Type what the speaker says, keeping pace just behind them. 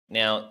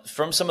Now,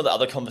 from some of the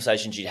other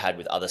conversations you had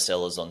with other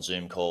sellers on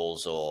Zoom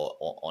calls or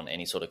on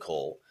any sort of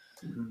call,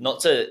 not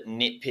to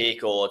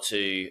nitpick or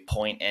to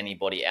point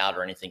anybody out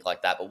or anything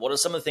like that, but what are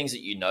some of the things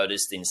that you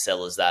noticed in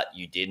sellers that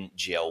you didn't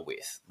gel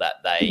with, that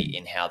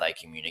in how they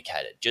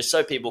communicated? Just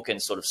so people can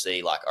sort of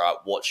see like, all right,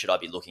 what should I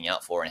be looking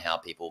out for and how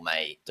people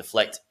may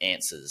deflect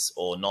answers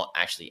or not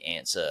actually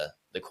answer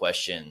the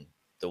question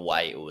the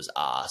way it was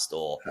asked,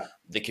 or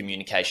the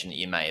communication that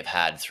you may have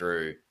had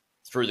through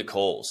the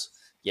calls.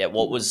 Yeah,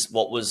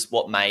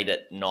 what made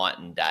it night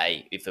and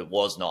day, if it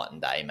was night and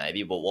day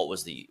maybe, but what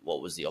was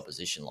the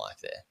opposition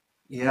like there?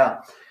 Yeah,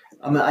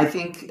 I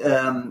think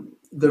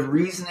the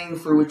reasoning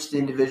for which the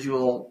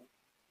individual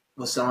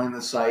was selling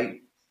the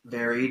site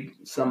varied.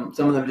 Some of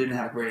them didn't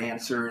have great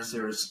answers.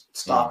 There was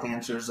stock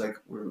answers like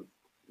we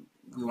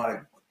want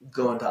to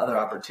go into other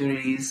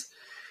opportunities.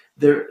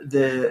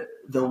 The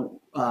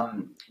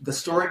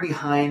story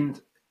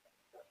behind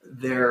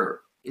their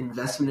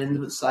investment into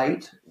the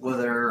site,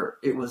 whether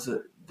it was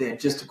they had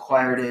just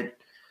acquired it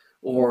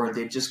or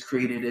they just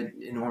created it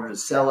in order to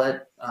sell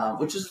it,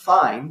 which is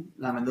fine.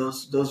 I mean,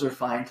 those are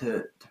fine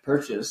to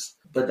purchase,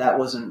 but that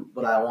wasn't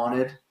what I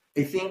wanted.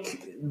 I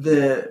think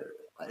the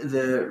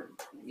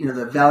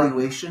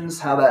valuations,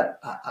 how that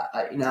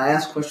I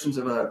asked questions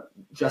about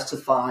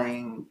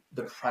justifying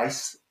the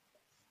price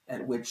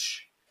at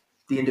which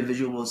the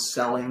individual was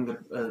selling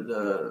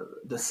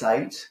the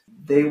site.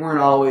 They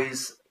weren't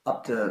always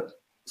up to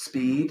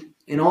speed,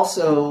 and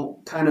also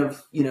kind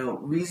of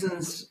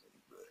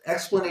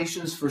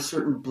explanations for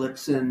certain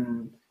blips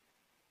in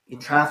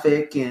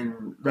traffic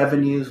and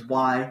revenues,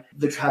 why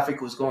the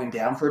traffic was going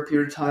down for a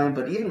period of time,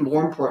 but even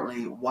more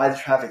importantly, why the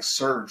traffic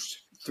surged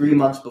 3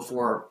 months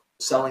before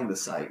selling the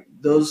site.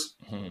 Those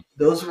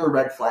were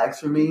red flags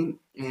for me,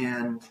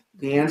 and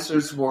the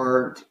answers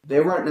weren't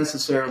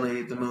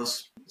necessarily the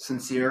most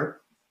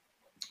sincere.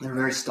 They're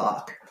very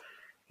stock.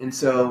 And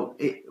so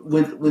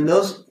when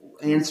those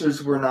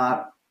answers were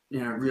not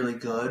really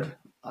good,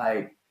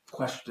 I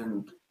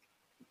questioned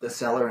the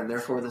seller and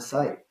therefore the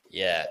site.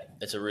 Yeah,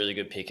 it's a really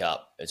good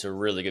pickup.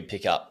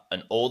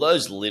 And all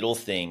those little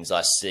things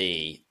I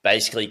see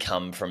basically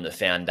come from the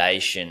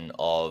foundation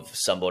of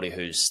somebody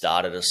who's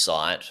started a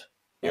site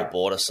or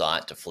bought a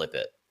site to flip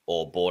it,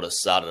 or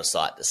started a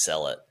site to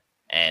sell it.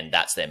 And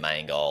that's their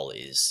main goal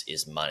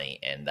is money.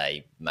 And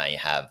they may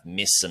have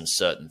missed some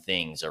certain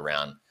things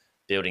around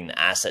building the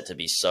asset to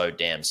be so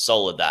damn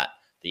solid that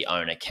the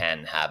owner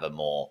can have a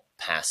more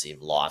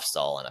passive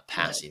lifestyle and a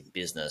passive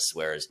business.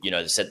 Whereas,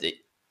 they said that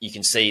you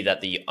can see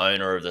that the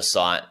owner of the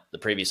site, the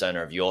previous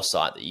owner of your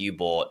site that you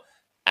bought,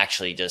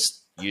 actually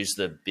just used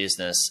the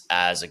business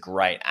as a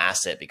great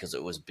asset because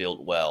it was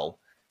built well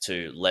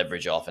to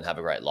leverage off and have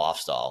a great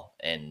lifestyle.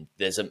 And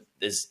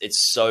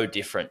it's so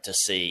different to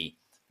see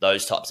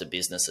those types of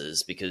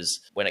businesses, because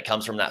when it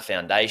comes from that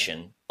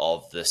foundation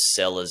of the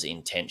seller's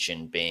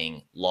intention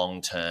being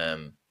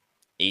long-term,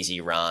 easy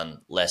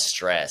run, less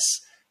stress,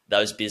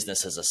 those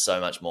businesses are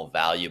so much more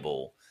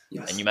valuable.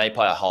 Yes. And you may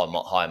pay a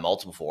higher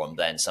multiple for them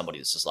than somebody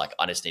that's just like,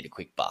 I just need a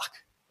quick buck,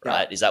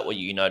 right? Yeah. Is that what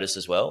you notice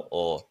as well?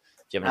 Or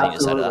do you have anything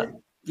Absolutely. to say to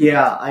that?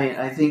 Yeah,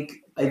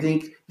 I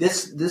think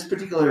this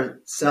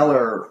particular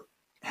seller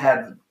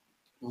had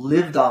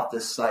lived off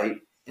this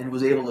site and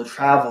was able to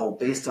travel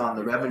based on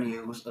the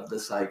revenues of the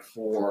site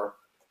for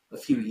a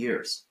few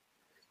years.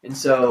 And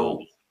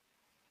so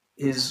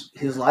his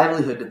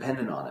livelihood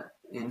depended on it.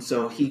 And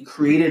so he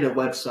created a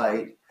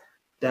website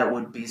that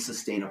would be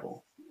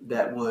sustainable,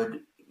 that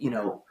would,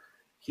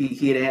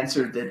 he had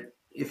answered that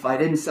if I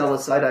didn't sell the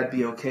site, I'd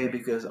be okay,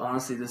 because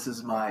honestly, this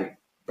is my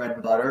bread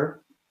and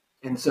butter.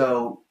 And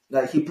so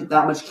that he put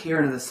that much care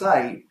into the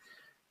site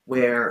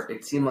where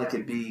it seemed like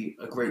it'd be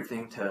a great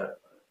thing to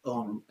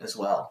own as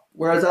well.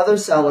 Whereas other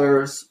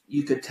sellers,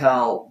 you could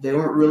tell they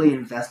weren't really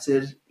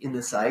invested in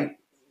the site,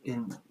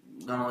 in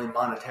not only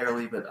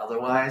monetarily but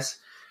otherwise,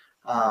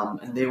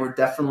 and they were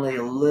definitely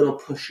a little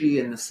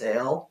pushy in the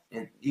sale,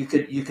 and you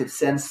could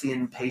sense the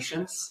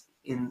impatience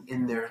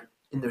in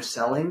their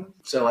selling.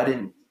 So I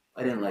didn't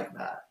like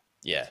that.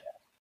 Yeah,